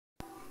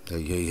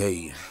Hey, hey,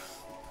 hey.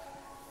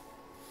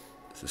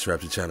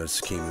 Subscribe to the channel. This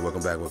is King.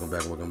 Welcome back, welcome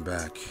back, welcome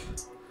back.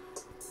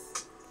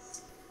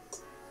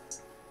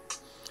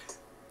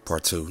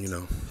 Part two,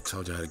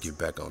 told you how to get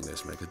back on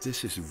this, man, because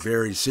this is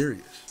very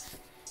serious.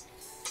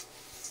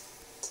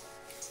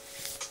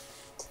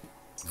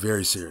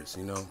 Very serious,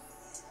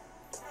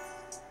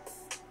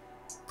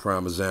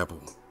 Prime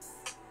example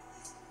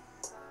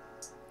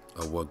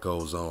of what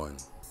goes on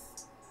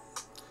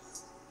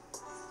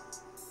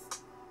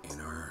in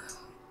our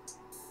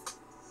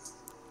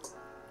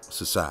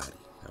society.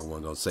 I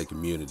wasn't going to say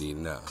community.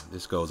 No,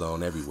 this goes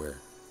on everywhere.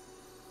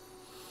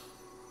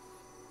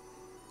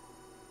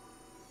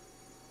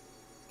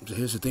 So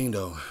here's the thing,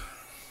 though.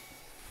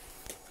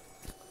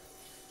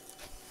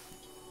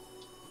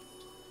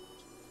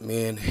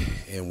 Men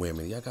and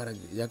women, y'all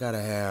gotta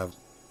have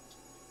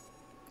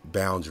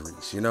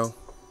boundaries,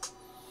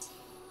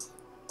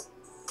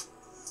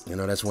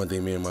 That's one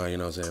thing me and my,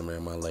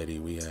 my lady,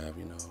 we have,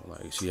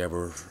 like she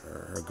ever,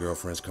 her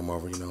girlfriends come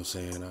over, half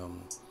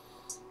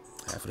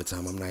of the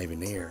time I'm not even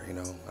there, and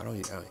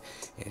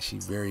she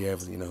very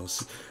ever,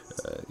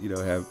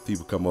 have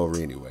people come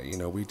over anyway,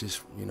 we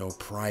just,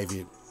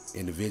 private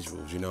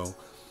individuals,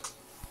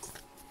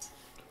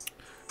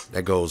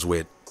 that goes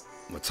with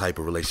what type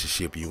of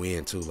relationship you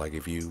in too. Like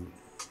if your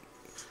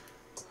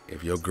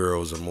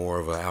girls are more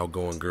of an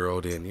outgoing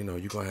girl, then, you're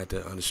going to have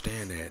to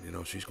understand that,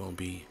 she's going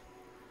to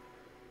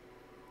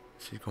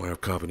have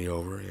company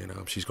over,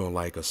 and she's going to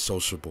like a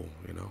sociable,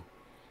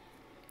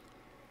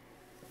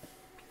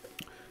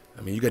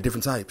 I mean, you got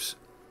different types.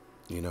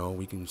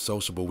 We can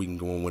sociable. We can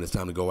go on when it's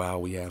time to go out.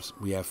 We have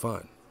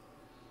fun.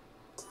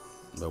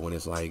 But when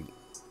it's like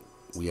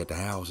we at the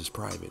house, it's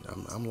private.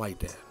 I'm like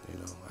that.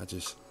 I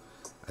just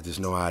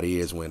know how it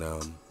is when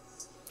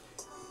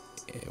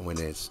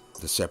it's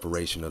the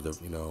separation of the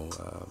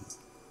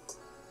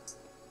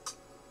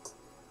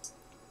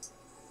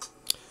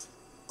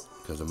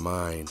because of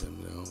mind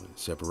and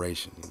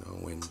separation.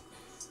 When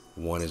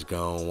one is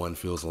gone, one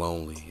feels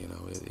lonely.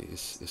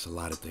 It's a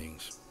lot of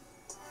things.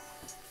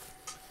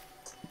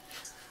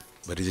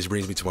 But it just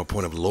brings me to my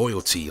point of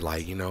loyalty,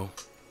 like, I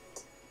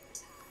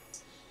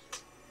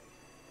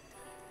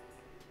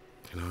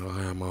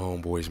have my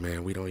homeboys,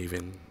 man. We don't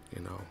even,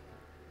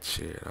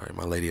 shit. All right,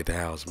 my lady at the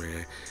house,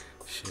 man.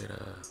 Shit,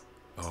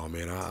 oh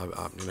man,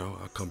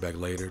 I'll come back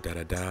later. Da.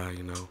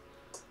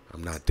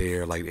 I'm not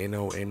there. Like, ain't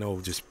no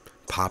just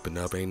popping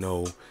up. Ain't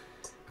no,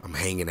 I'm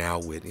hanging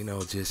out with.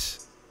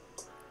 Just,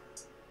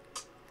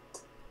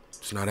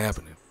 it's not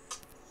happening.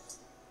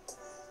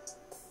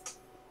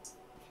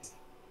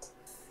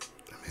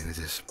 And it's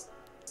just,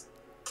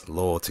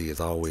 loyalty is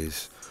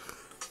always,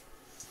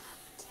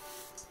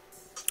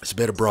 it's a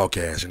better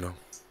broadcast, You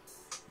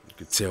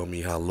can tell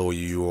me how loyal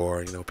you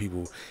are,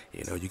 people,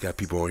 you got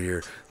people on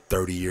here,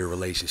 30-year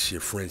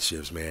relationship,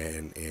 friendships,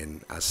 man,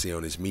 and I see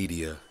on this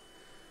media,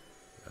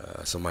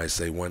 somebody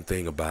say one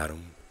thing about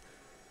them,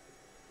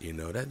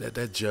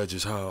 that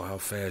judges how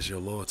fast your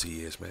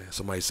loyalty is, man.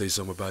 Somebody say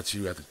something about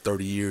you after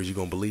 30 years, you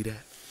gonna believe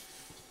that?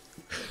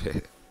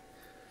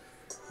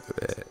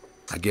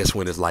 I guess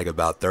when it's like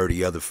about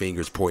 30 other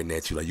fingers pointing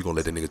at you, like you gonna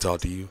let that nigga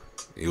talk to you?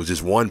 It was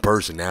just one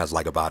person. Now it's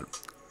like about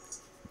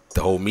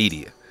the whole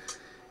media.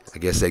 I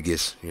guess that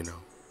gets,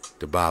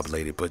 the Bob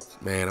lady. But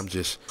man, I'm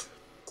just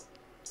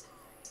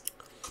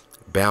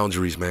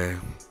boundaries, man.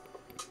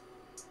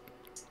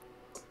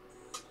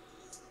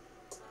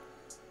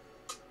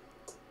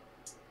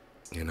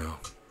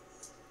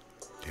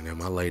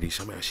 My lady,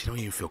 she don't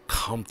even feel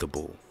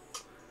comfortable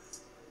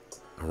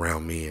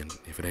around men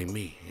if it ain't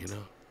me,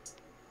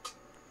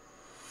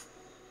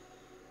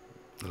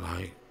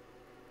 Like,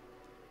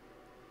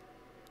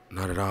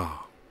 not at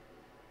all.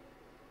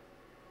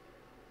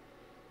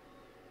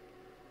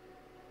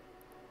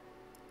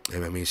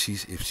 And I mean,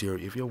 if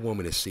your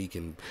woman is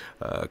seeking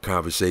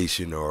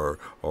conversation or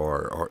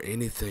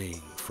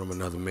anything from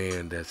another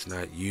man that's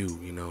not you,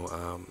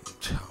 oh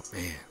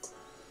man,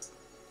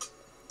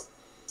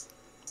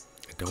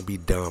 don't be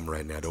dumb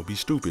right now. Don't be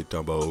stupid.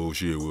 Talking about, oh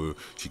shit, well,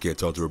 she can't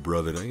talk to her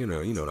brother. You know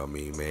what I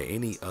mean, man.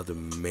 Any other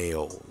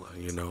male,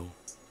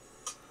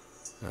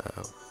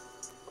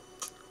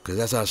 because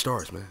that's how it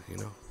starts, man,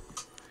 Yeah.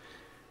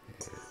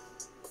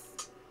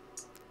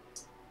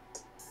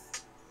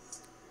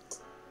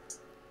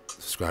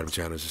 Subscribe to the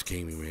channel. This is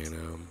King, man.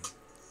 You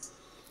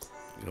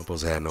don't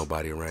supposed to have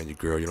nobody around your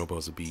girl. You don't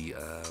supposed to be,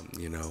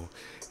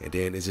 And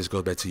then it just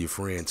goes back to your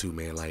friend, too,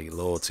 man. Like,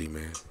 loyalty,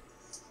 man.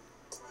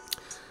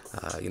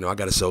 I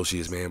got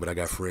associates, man, but I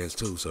got friends,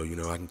 too. So, I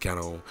can count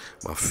on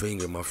my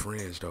finger my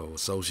friends, though.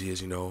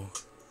 Associates, it's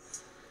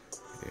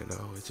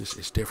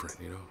different,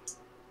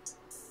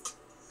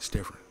 It's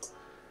different.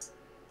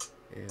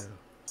 Yeah.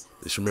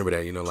 Just remember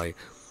that, like,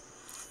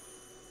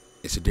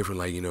 it's a different,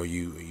 like,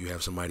 you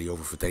have somebody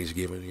over for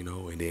Thanksgiving,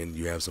 and then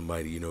you have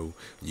somebody, you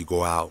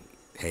go out,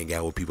 hang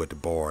out with people at the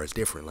bar. It's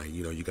different. Like,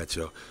 you got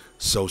your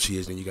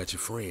associates and you got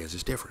your friends.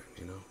 It's different,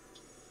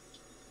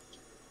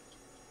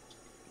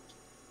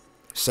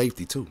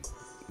 Safety, too.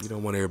 You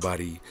don't want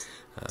everybody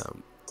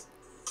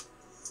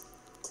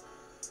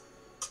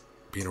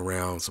being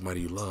around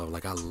somebody you love.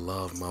 Like, I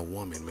love my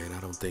woman, man. I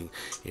don't think,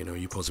 you're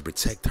supposed to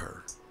protect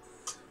her.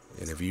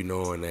 And if you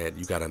knowing that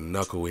you got a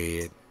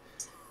knucklehead,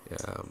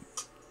 um,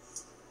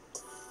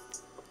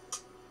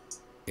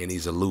 and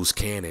he's a loose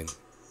cannon,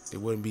 it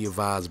wouldn't be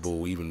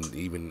advisable.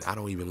 Even I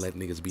don't even let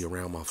niggas be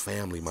around my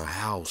family, my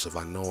house, if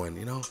I knowing,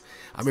 I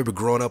remember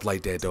growing up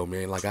like that though,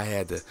 man. Like, I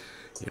had to,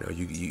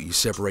 you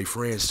separate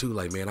friends too.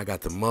 Like, man, I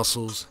got the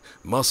muscles,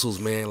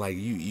 man. Like,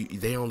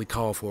 they only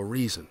call for a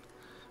reason.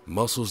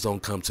 Muscles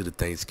don't come to the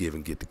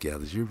Thanksgiving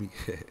get-togethers. You know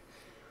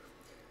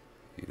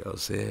what I'm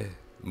saying?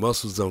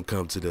 Muscles don't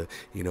come to the,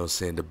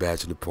 the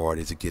bachelor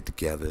parties or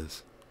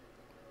get-togethers,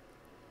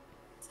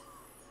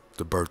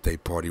 the birthday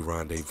party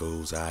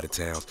rendezvous, out of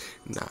towns.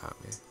 Nah,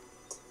 man.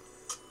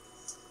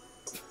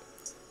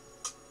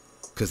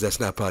 Because that's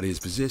not part of his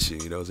position,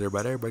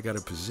 Everybody got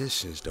their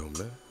positions, though,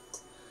 man.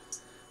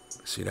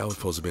 See, that was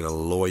supposed to be a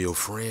loyal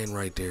friend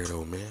right there,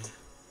 though, man.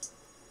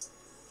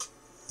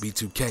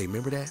 B2K,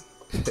 remember that?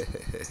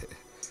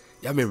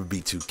 Y'all remember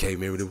B2K?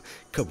 Remember them?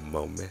 Come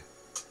on, man.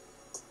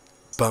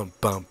 Bum,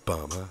 bum,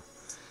 bum, huh?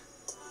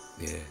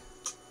 Yeah.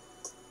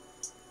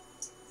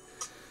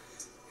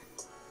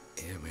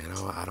 Yeah, man.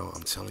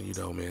 I'm telling you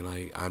though, man.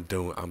 Like,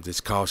 I'm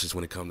just cautious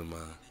when it comes to my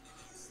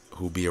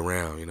who be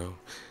around.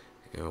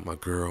 My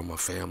girl, my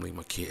family,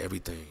 my kid,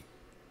 everything.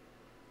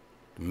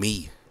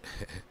 Me.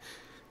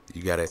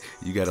 You gotta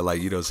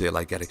like, say,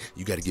 like,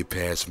 you gotta get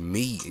past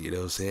me. You know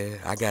what I'm saying?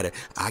 I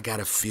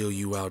gotta feel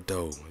you out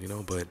though.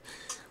 But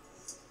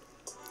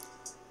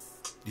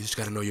you just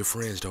gotta know your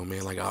friends though,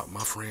 man. Like,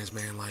 my friends,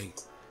 man. Like,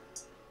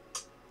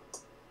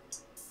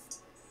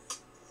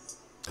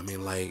 I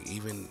mean, like,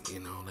 even,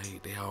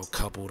 they all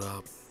coupled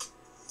up.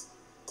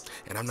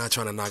 And I'm not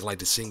trying to knock, like,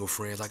 the single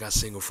friends. I got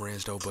single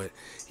friends, though, but,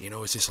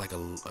 it's just like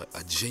a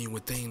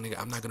genuine thing, nigga.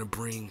 I'm not going to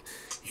bring,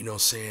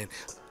 saying,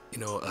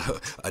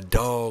 a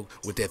dog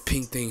with that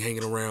pink thing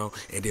hanging around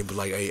and then be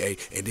like, hey,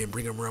 and then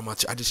bring him around my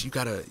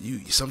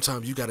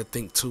sometimes you got to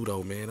think, too,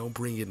 though, man. Don't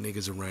bring your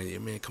niggas around you,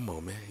 man. Come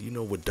on, man. You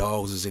know what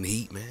dogs is in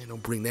heat, man.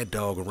 Don't bring that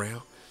dog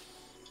around.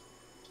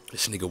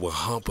 This nigga will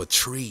hump a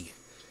tree.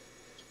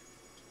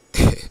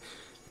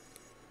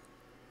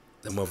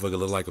 That motherfucker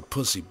look like a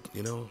pussy,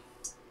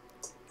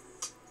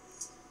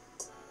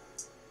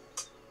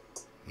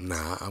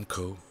 Nah, I'm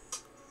cool.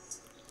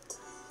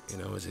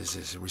 It's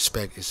just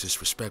respect. It's just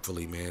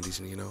respectfully, man. These,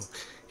 you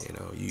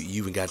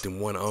even got them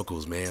one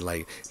uncles, man,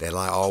 like that.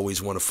 I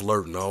always want to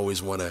flirt and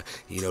always want to,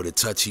 the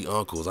touchy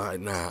uncles.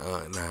 You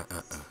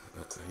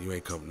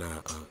ain't come, nah.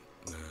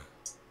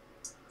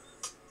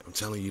 I'm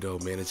telling you though,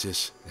 man. It's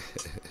just,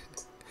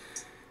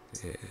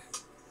 yeah.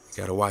 You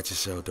gotta watch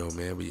yourself though,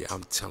 man. But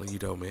I'm telling you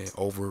though, man,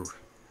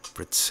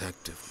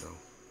 overprotective, though.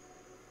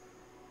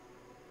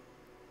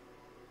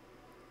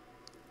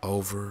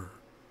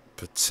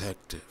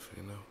 Overprotective,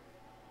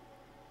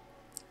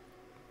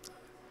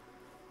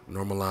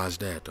 Normalize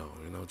that though,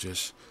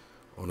 just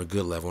on a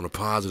good level, on a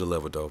positive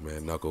level though,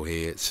 man.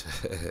 Knuckleheads.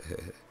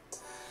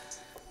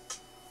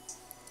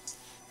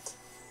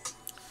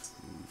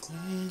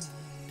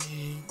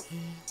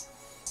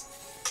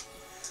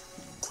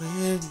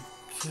 When you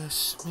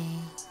kiss me.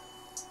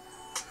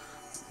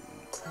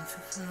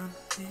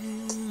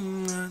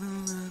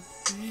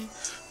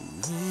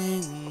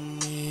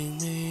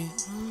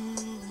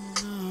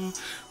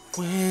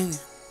 When you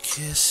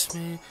kiss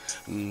me,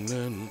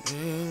 when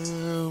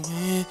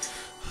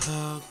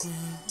hug me,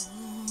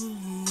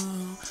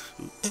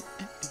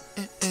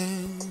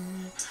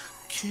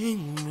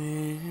 king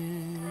me.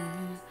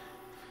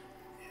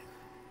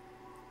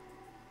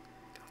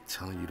 I'm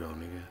telling you though,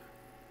 nigga,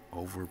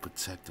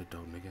 overprotected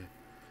though, nigga.